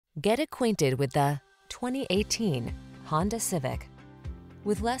Get acquainted with the 2018 Honda Civic.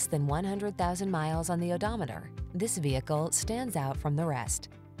 With less than 100,000 miles on the odometer, this vehicle stands out from the rest.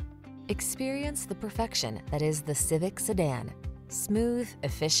 Experience the perfection that is the Civic sedan. Smooth,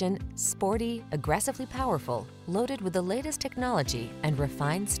 efficient, sporty, aggressively powerful, loaded with the latest technology and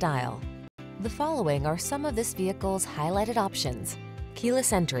refined style. The following are some of this vehicle's highlighted options: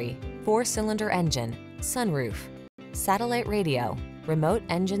 keyless entry, 4-cylinder engine, sunroof, satellite radio, remote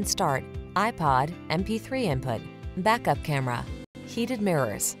engine start, iPod, MP3 input, backup camera, heated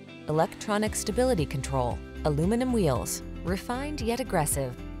mirrors, electronic stability control, aluminum wheels, refined yet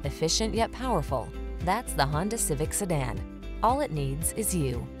aggressive, efficient yet powerful. That's the Honda Civic sedan. All it needs is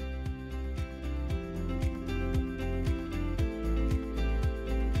you.